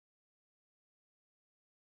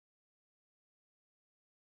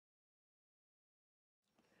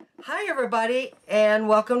Hi everybody, and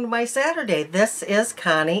welcome to my Saturday. This is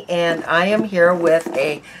Connie, and I am here with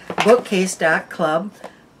a Bookcase.Club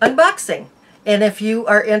unboxing. And if you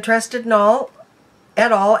are interested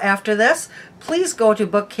at all after this, please go to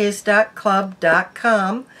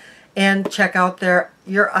Bookcase.Club.com and check out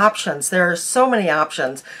your options. There are so many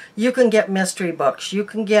options. You can get mystery books, you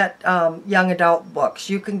can get young adult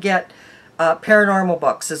books, you can get paranormal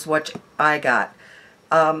books is what I got.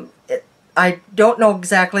 I don't know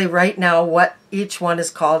exactly right now what each one is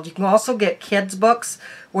called. You can also get kids books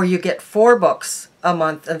where you get 4 books a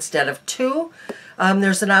month instead of 2.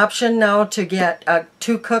 There's an option now to get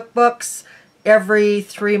 2 cookbooks every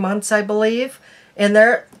 3 months, I believe. And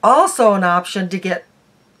there's also an option to get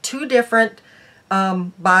 2 different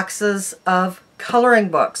boxes of coloring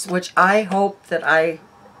books, which I hope that I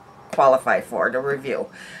qualify for to review,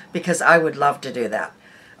 because I would love to do that.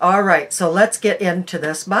 All right, so let's get into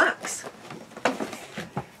this box.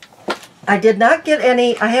 I did not get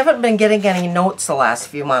any, I haven't been getting any notes the last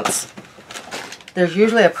few months. There's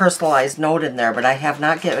usually a personalized note in there, but I have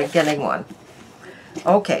not getting one.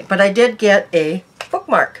 Okay, but I did get a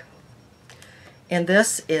bookmark. And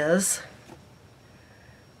this is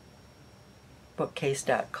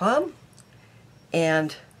Bookcase.Club.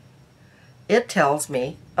 And it tells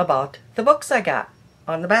me about the books I got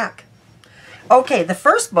on the back. Okay, the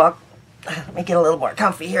first book, let me get a little more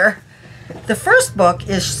comfy here. The first book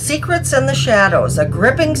is Secrets in the Shadows, a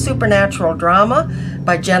gripping supernatural drama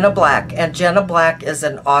by Jenna Black. And Jenna Black is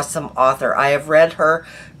an awesome author. I have read her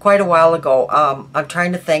quite a while ago. I'm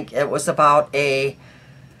trying to think. It was about a...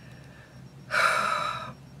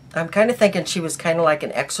 I'm kind of thinking she was kind of like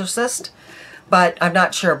an exorcist, but I'm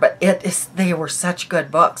not sure. But they were such good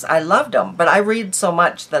books. I loved them, but I read so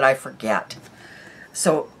much that I forget.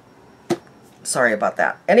 So... sorry about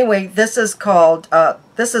that. Anyway, this is called,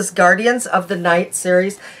 this is Guardians of the Night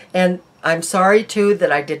series, and I'm sorry too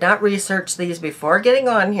that I did not research these before getting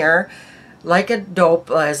on here, like a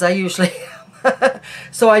dope, as I usually am.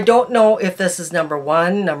 So I don't know if this is number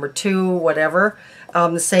 1, number 2, whatever.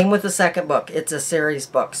 The same with the second book. It's a series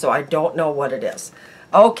book, so I don't know what it is.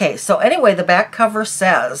 Okay, so anyway, the back cover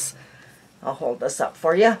says, I'll hold this up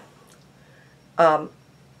for you.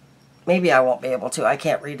 Maybe I won't be able to. I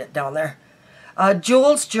can't read it down there.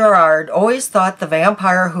 Jules Gerard always thought the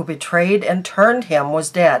vampire who betrayed and turned him was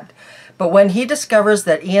dead. But when he discovers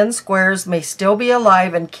that Ian Squares may still be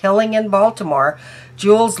alive and killing in Baltimore,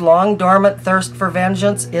 Jules' long-dormant thirst for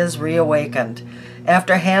vengeance is reawakened.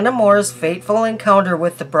 After Hannah Moore's fateful encounter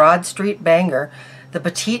with the Broad Street banger, the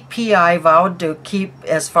petite PI vowed to keep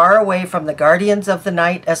as far away from the Guardians of the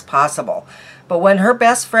Night as possible. But when her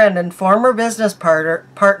best friend and former business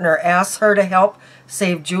partner asks her to help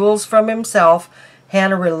save Jules from himself,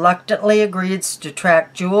 Hannah reluctantly agrees to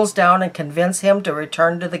track Jules down and convince him to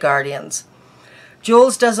return to the Guardians.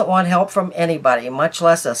 Jules doesn't want help from anybody, much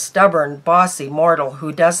less a stubborn, bossy mortal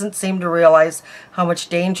who doesn't seem to realize how much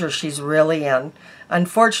danger she's really in.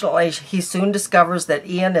 Unfortunately, he soon discovers that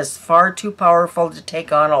Ian is far too powerful to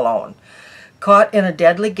take on alone. Caught in a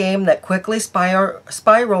deadly game that quickly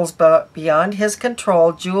spirals beyond his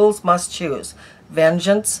control, Jules must choose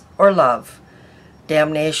vengeance or love,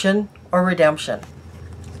 damnation or redemption.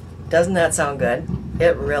 Doesn't that sound good?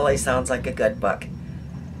 It really sounds like a good book.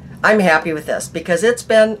 I'm happy with this because it's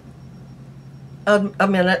been a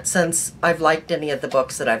minute since I've liked any of the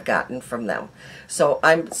books that I've gotten from them. So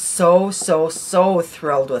I'm so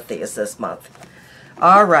thrilled with these this month.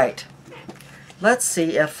 All right. Let's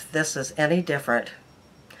see if this is any different.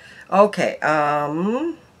 Okay,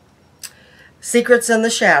 Secrets in the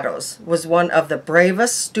Shadows was one of the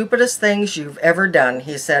bravest, stupidest things you've ever done,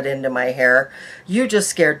 he said into my hair. You just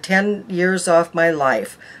scared 10 years off my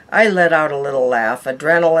life. I let out a little laugh,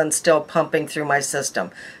 adrenaline still pumping through my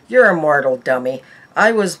system. You're a mortal dummy.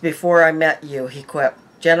 I was before I met you, he quipped.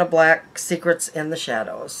 Jenna Black, Secrets in the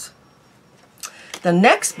Shadows. The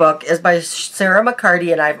next book is by Sarah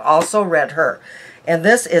McCarty, and I've also read her. And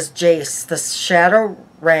this is Jace, the Shadow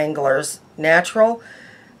Wrangler's natural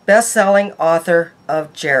best-selling author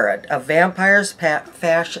of Jared, a vampire's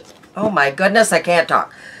fashion. Oh my goodness, I can't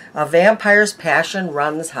talk. A vampire's passion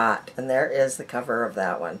runs hot. And there is the cover of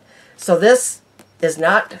that one. So this is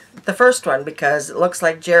not the first one because it looks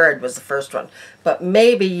like Jared was the first one. But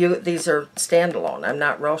maybe these are standalone. I'm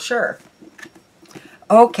not real sure.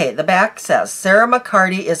 Okay, the back says, Sarah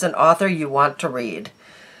McCarty is an author you want to read.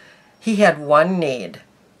 He had one need.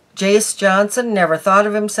 Jace Johnson never thought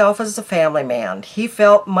of himself as a family man. He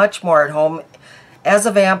felt much more at home as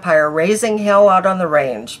a vampire raising hell out on the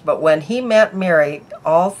range. But when he met Mary,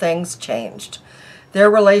 all things changed.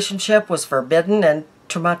 Their relationship was forbidden and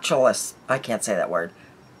tumultuous. I can't say that word.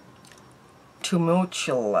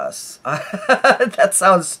 tumultuous. That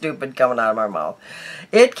sounds stupid coming out of my mouth.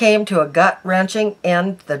 It came to a gut-wrenching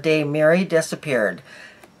end the day Mary disappeared.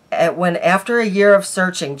 When, after a year of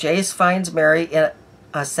searching, Jace finds Mary in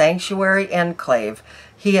a sanctuary enclave,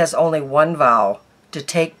 he has only one vow: to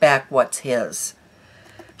take back what's his.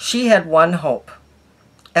 She had one hope.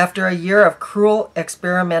 After a year of cruel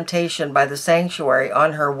experimentation by the sanctuary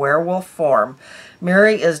on her werewolf form,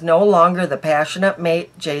 Mary is no longer the passionate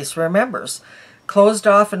mate Jace remembers. Closed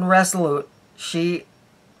off and resolute,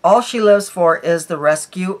 all she lives for is the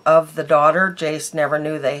rescue of the daughter Jace never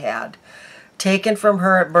knew they had. Taken from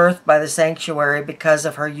her at birth by the sanctuary because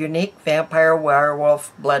of her unique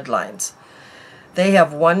vampire-werewolf bloodlines. They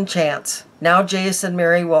have one chance. Now Jace and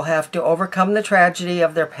Mary will have to overcome the tragedy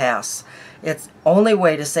of their past. It's the only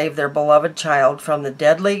way to save their beloved child from the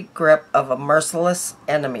deadly grip of a merciless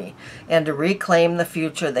enemy and to reclaim the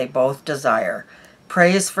future they both desire.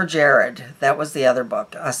 Praise for Jared. That was the other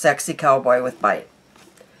book. A Sexy Cowboy with Bite.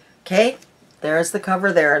 Okay, there's the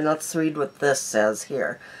cover there, and let's read what this says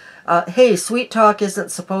here. Hey, sweet talk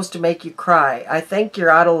isn't supposed to make you cry. I think you're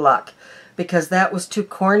out of luck. Because that was too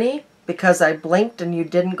corny? Because I blinked and you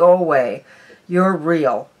didn't go away. You're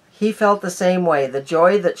real. He felt the same way. The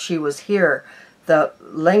joy that she was here. The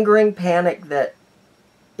lingering panic that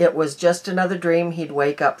it was just another dream he'd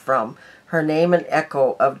wake up from. Her name an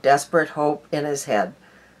echo of desperate hope in his head.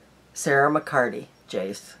 Sarah McCarty,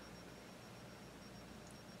 Jace.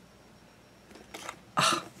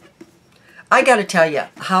 Oh, I got to tell you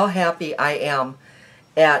how happy I am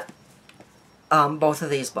at both of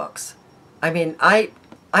these books. I mean,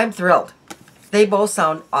 I'm thrilled. They both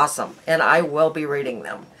sound awesome, and I will be reading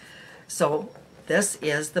them. So this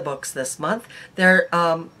is the books this month. They're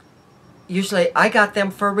usually, I got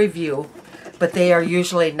them for review, but they are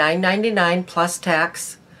usually $9.99 plus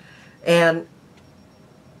tax, and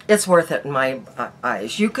it's worth it in my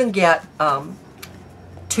eyes. You can get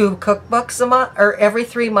 2 cookbooks a month, or every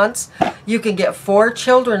 3 months. You can get 4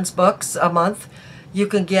 children's books a month. You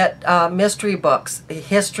can get mystery books,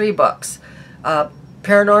 history books,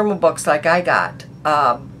 paranormal books like I got,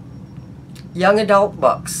 young adult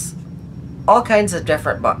books, all kinds of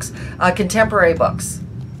different books, contemporary books.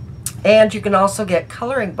 And you can also get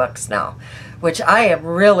coloring books now, which I am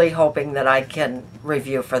really hoping that I can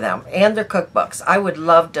review for them. And their cookbooks. I would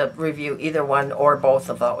love to review either one or both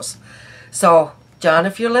of those. So, John,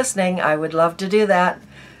 if you're listening, I would love to do that.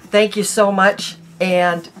 Thank you so much.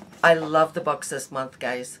 And I love the books this month,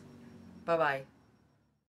 guys. Bye-bye.